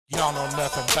Y'all know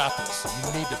nothing about this.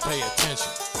 You need to pay attention.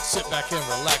 Sit back and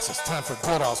relax. It's time for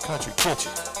Goodall's Country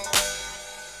Kitchen.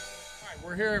 All right,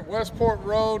 we're here at Westport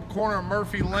Road, corner of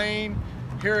Murphy Lane,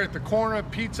 here at the Corner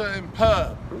Pizza and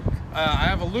Pub. I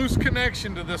have a loose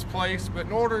connection to this place, but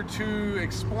in order to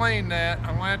explain that,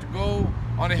 I'm going to have to go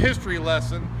on a history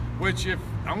lesson, which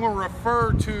I'm going to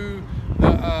refer to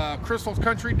the Crystal's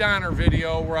Country Diner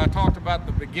video where I talked about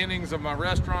the beginnings of my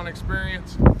restaurant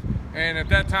experience. And at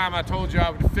that time, I told you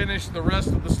I would finish the rest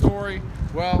of the story.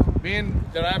 Well, being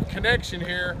that I have connection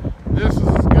here, this is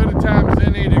as good a time as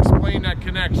any to explain that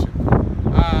connection.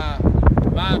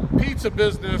 My pizza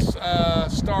business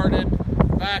the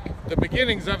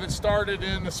beginnings of it started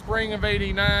in the spring of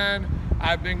 '89.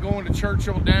 I've been going to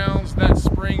Churchill Downs that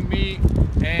spring meet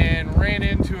and ran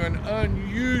into an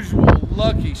unusual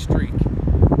lucky streak.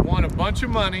 Won a bunch of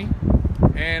money.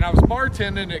 And I was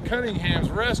bartending at Cunningham's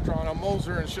restaurant on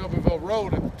Moser and Shelbyville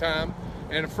Road at the time.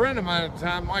 And a friend of mine at the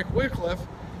time, Mike Wycliffe,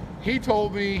 he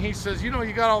told me, he says, you know,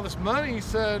 you got all this money. He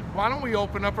said, why don't we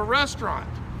open up a restaurant?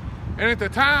 And at the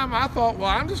time, I thought, well,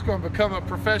 I'm just going to become a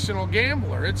professional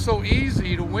gambler. It's so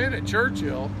easy to win at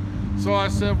Churchill. So I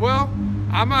said, well,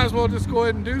 I might as well just go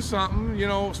ahead and do something, you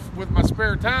know, with my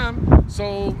spare time.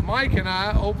 So Mike and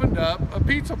I opened up a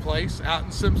pizza place out in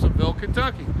Simpsonville,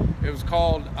 Kentucky. It was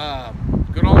called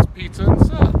Goodall's Pizza and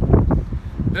Sub.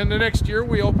 Then the next year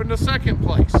we opened a second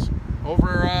place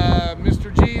over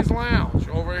Mr. G's Lounge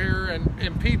over here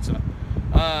in Pizza.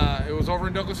 It was over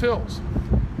in Douglas Hills.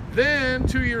 Then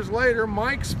 2 years later,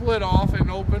 Mike split off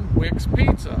and opened Wick's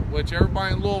Pizza, which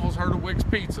everybody in Louisville's heard of Wick's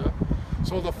Pizza.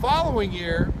 So the following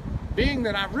year, being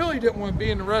that I really didn't want to be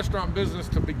in the restaurant business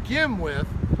to begin with,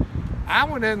 I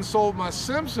went ahead and sold my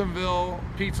Simpsonville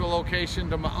pizza location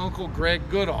to my uncle Greg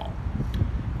Goodall.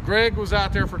 Greg was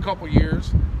out there for a couple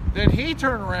years. Then he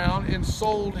turned around and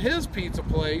sold his pizza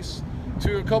place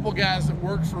to a couple guys that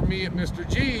worked for me at Mr.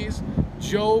 G's,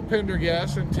 Joe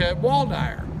Pendergast and Ted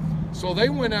Waldire. So they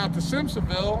went out to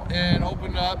Simpsonville and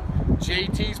opened up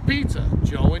JT's Pizza,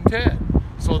 Joe and Ted.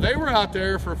 So they were out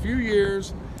there for a few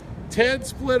years. Ted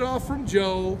split off from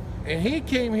Joe and he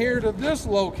came here to this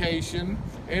location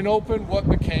and opened what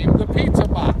became the Pizza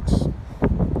Box.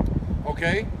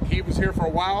 Okay, he was here for a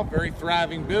while, very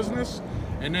thriving business.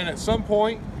 And then at some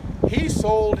point, he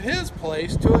sold his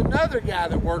place to another guy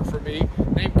that worked for me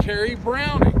named Kerry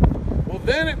Browning. Well,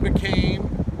 then it became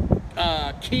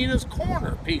Keena's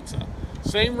Corner Pizza.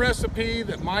 Same recipe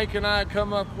that Mike and I had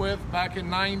come up with back in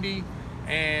 '90,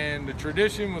 and the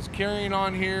tradition was carrying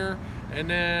on here. And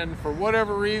then for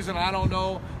whatever reason, I don't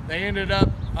know, they ended up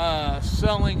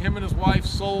selling, him and his wife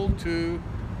sold to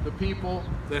the people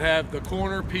that have the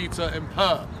Corner Pizza and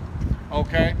Pub.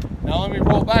 Okay, now let me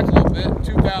roll back a little bit. In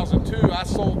 2002, I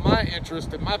sold my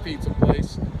interest in my pizza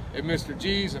place at Mr.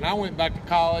 G's, and I went back to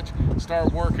college,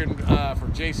 started working for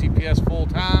JCPS full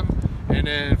time, and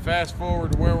then fast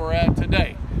forward to where we're at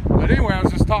today. But anyway, I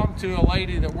was just talking to a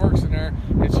lady that works in there,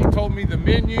 and she told me the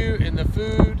menu and the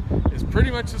food is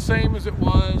pretty much the same as it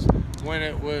was when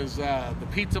it was the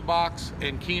Pizza Box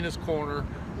and Keena's Corner,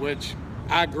 which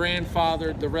I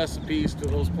grandfathered the recipes to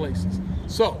those places.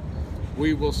 So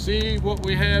we will see what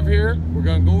we have here. We're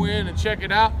going to go in and check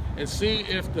it out and see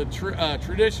if the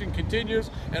tradition continues,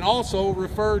 and also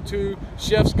refer to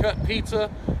Chef's Cut Pizza,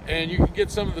 and you can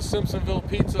get some of the Simpsonville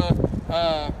pizza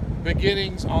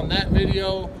beginnings on that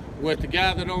video with the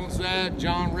guy that owns that,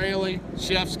 John Rayleigh,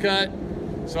 Chef's Cut.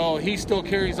 So he still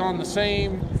carries on the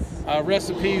same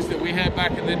recipes that we had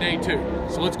back in the day too.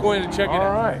 So let's go ahead and check it out.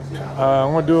 All right,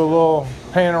 I'm going to do a little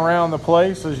pan around the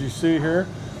place as you see here.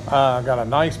 Got a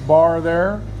nice bar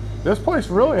there. This place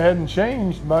really hadn't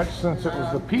changed much since it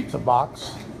was the Pizza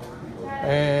Box.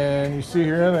 And you see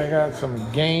here they got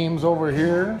some games over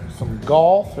here, some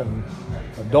golf and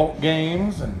adult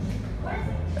games,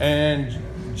 and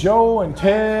Joe and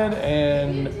Ted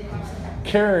and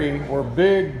Kerry were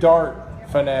big dart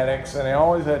fanatics, and they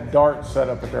always had darts set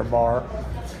up at their bar.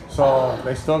 So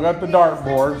they still got the dart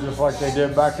board just like they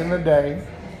did back in the day.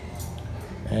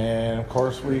 And of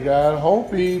course we got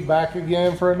Hopi back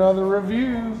again for another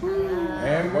review.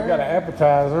 And we got an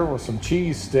appetizer with some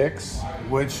cheese sticks,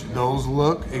 which those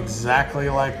look exactly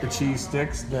like the cheese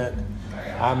sticks that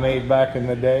I made back in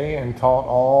the day and taught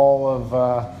all of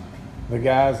the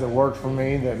guys that worked for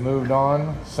me that moved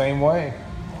on same way.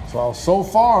 So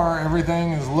far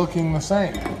everything is looking the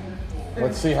same.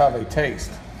 Let's see how they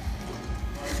taste.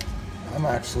 I'm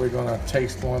actually gonna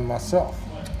taste one myself.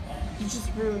 You just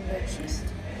ruined that cheese.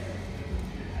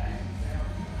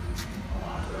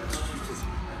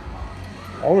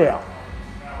 Oh yeah,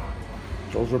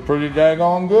 those are pretty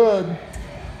daggone good.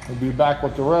 We'll be back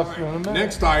with the rest in a minute.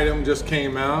 Next item just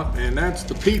came out, and that's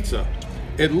the pizza.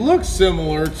 It looks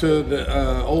similar to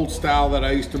the old style that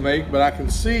I used to make, but I can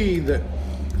see that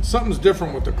something's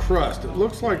different with the crust. It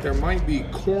looks like there might be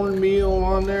cornmeal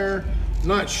on there.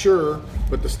 Not sure,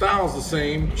 but the style's the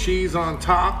same. Cheese on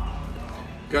top.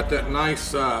 Got that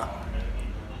nice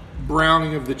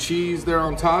browning of the cheese there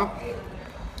on top.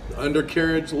 The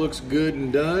undercarriage looks good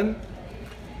and done.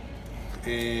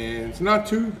 And it's not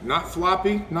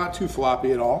floppy, not too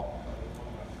floppy at all.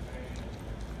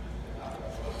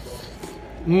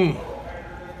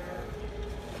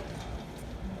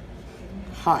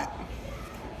 Hot.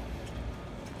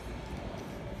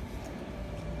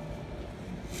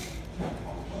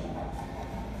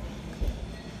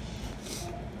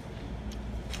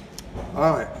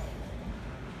 All right.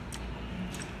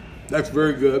 That's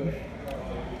very good.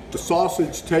 The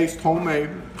sausage tastes homemade.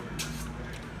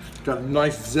 Got a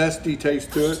nice zesty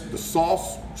taste to it. The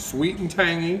sauce, sweet and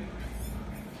tangy.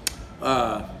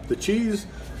 The cheese,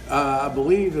 I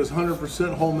believe, is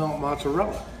 100% whole milk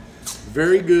mozzarella.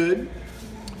 Very good.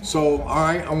 So, all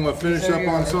right, I'm gonna finish up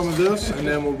on some of this, and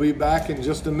then we'll be back in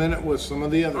just a minute with some of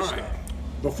the other stuff.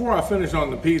 Before I finish on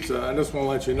the pizza, I just want to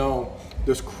let you know,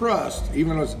 this crust,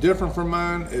 even though it's different from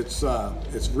mine, it's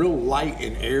real light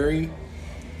and airy.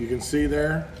 You can see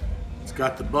there, it's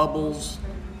got the bubbles,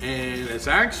 and it's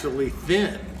actually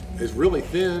thin. It's really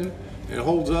thin, and it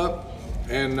holds up.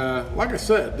 And like I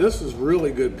said, this is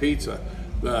really good pizza.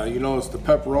 You notice the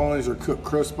pepperonis are cooked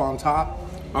crisp on top.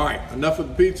 All right, enough of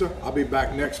the pizza. I'll be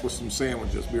back next with some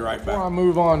sandwiches. Be right back. Before I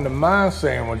move on to my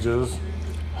sandwiches,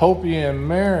 Hopi and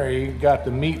Mary got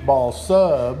the meatball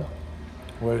sub,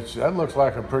 which that looks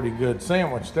like a pretty good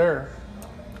sandwich there.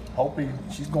 Hopi,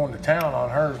 she's going to town on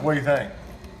hers. What do you think?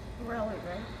 Really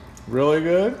good. Really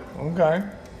good? Okay.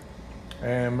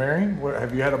 And Mary,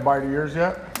 have you had a bite of yours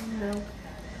yet? No.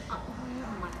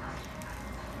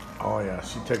 Oh yeah,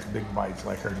 she takes big bites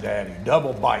like her daddy.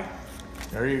 Double bite.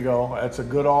 There you go. That's a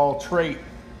good old trait.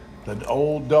 The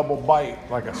old double bite,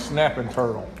 like a snapping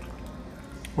turtle.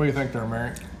 What do you think there,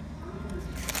 Mary?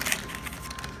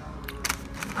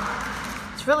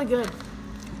 It's really good.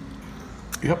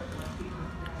 Yep.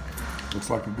 Looks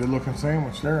like a good looking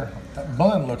sandwich there. That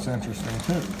bun looks interesting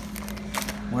too,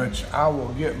 which I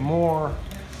will get more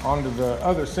onto the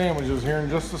other sandwiches here in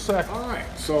just a second. All right,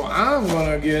 so I'm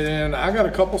gonna get in. I got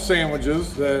a couple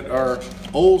sandwiches that are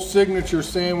old signature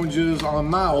sandwiches on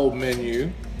my old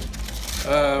menu.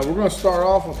 We're gonna start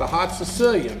off with the hot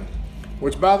Sicilian,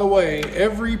 which, by the way,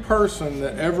 every person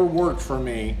that ever worked for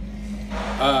me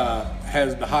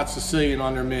has the hot Sicilian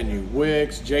on their menu.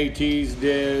 Wicks, JT's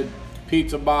did,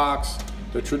 Pizza Box.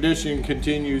 The tradition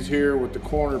continues here with the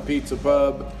Corner Pizza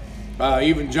Pub.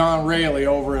 Even John Rayleigh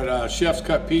over at Chef's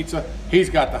Cut Pizza, he's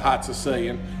got the hot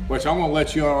Sicilian, which I'm gonna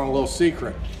let you on a little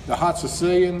secret. The hot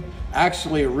Sicilian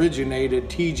actually originated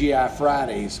TGI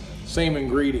Fridays, same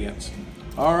ingredients.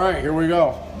 All right, here we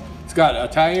go. It's got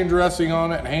Italian dressing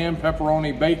on it, ham,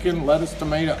 pepperoni, bacon, lettuce,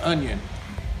 tomato, onion.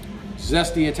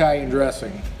 Zesty Italian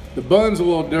dressing. The bun's a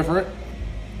little different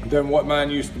than what mine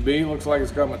used to be. Looks like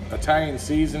it's got Italian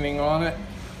seasoning on it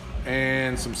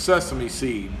and some sesame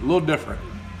seed, a little different.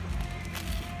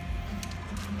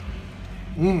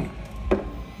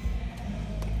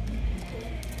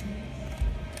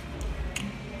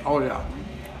 Oh yeah.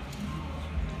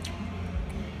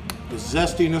 The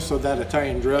zestiness of that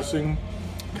Italian dressing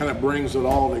kind of brings it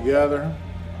all together.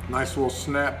 Nice little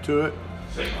snap to it.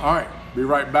 All right, be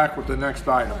right back with the next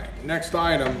item. Next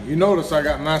item, you notice I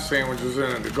got my sandwiches in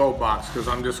a to-go box because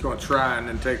I'm just going to try and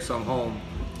then take some home,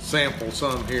 sample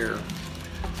some here.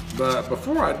 But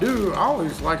before I do, I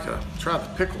always like to try the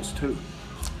pickles too.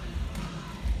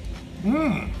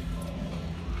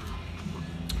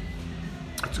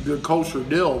 That's a good kosher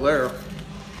dill there.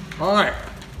 All right,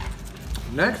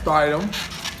 next item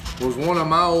was one of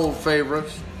my old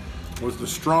favorites, was the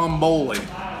stromboli,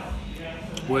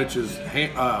 which is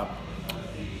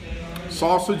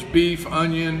sausage, beef,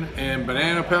 onion, and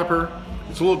banana pepper.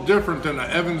 It's a little different than the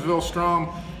Evansville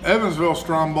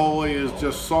stromboli is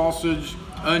just sausage,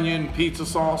 onion, pizza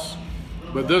sauce,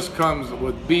 but this comes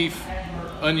with beef,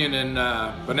 onion, and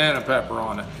banana pepper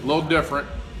on it. A little different.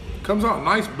 Comes out a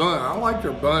nice bun. I like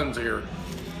their buns here.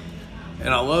 And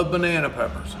I love banana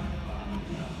peppers.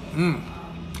 And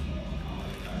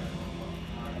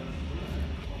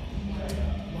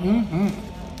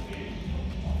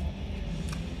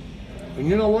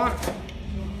you know what?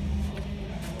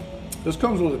 This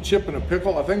comes with a chip and a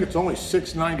pickle. I think it's only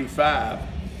 $6.95.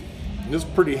 And this is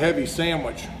a pretty heavy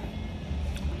sandwich.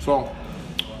 So,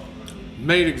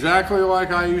 made exactly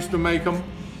like I used to make them,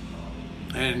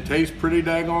 and tastes pretty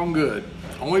daggone good.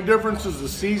 Only difference is the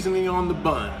seasoning on the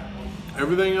bun.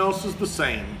 Everything else is the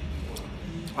same.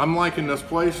 I'm liking this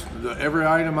place. Every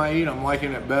item I eat, I'm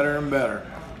liking it better and better.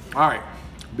 All right,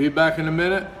 be back in a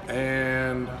minute,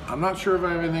 and I'm not sure if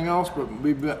I have anything else, but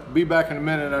be back in a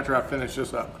minute after I finish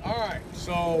this up. All right,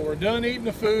 so we're done eating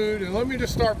the food, and let me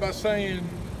just start by saying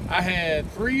I had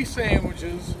 3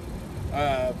 sandwiches,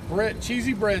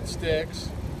 cheesy breadsticks,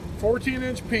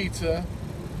 14-inch pizza,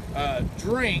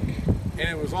 drink, and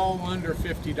it was all under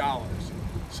 $50.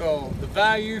 So the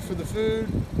value for the food,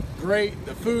 great.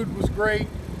 The food was great.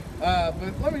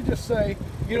 But let me just say,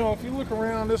 you know, if you look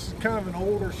around, this is kind of an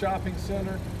older shopping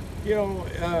center. You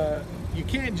know, you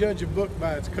can't judge a book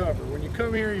by its cover. When you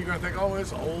come here, you're going to think, oh,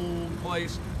 it's an old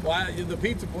place. Well, the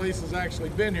pizza place has actually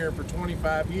been here for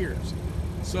 25 years.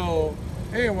 So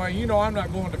anyway, you know, I'm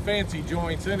not going to fancy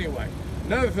joints anyway.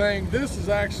 Another thing, this is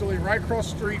actually right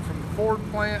across the street from the Ford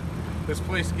plant. This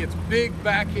place gets big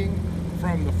backing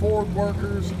from the Ford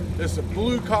workers. It's a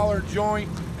blue-collar joint,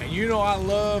 and you know I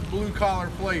love blue-collar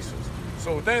places.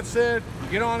 So with that said,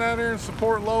 get on out there and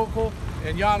support local,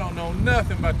 and y'all don't know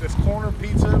nothing about this corner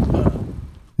pizza pub.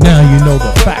 Now you know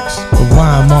the facts of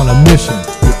why I'm on a mission.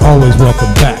 You're always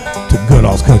welcome back to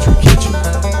Goodall's Country Kitchen.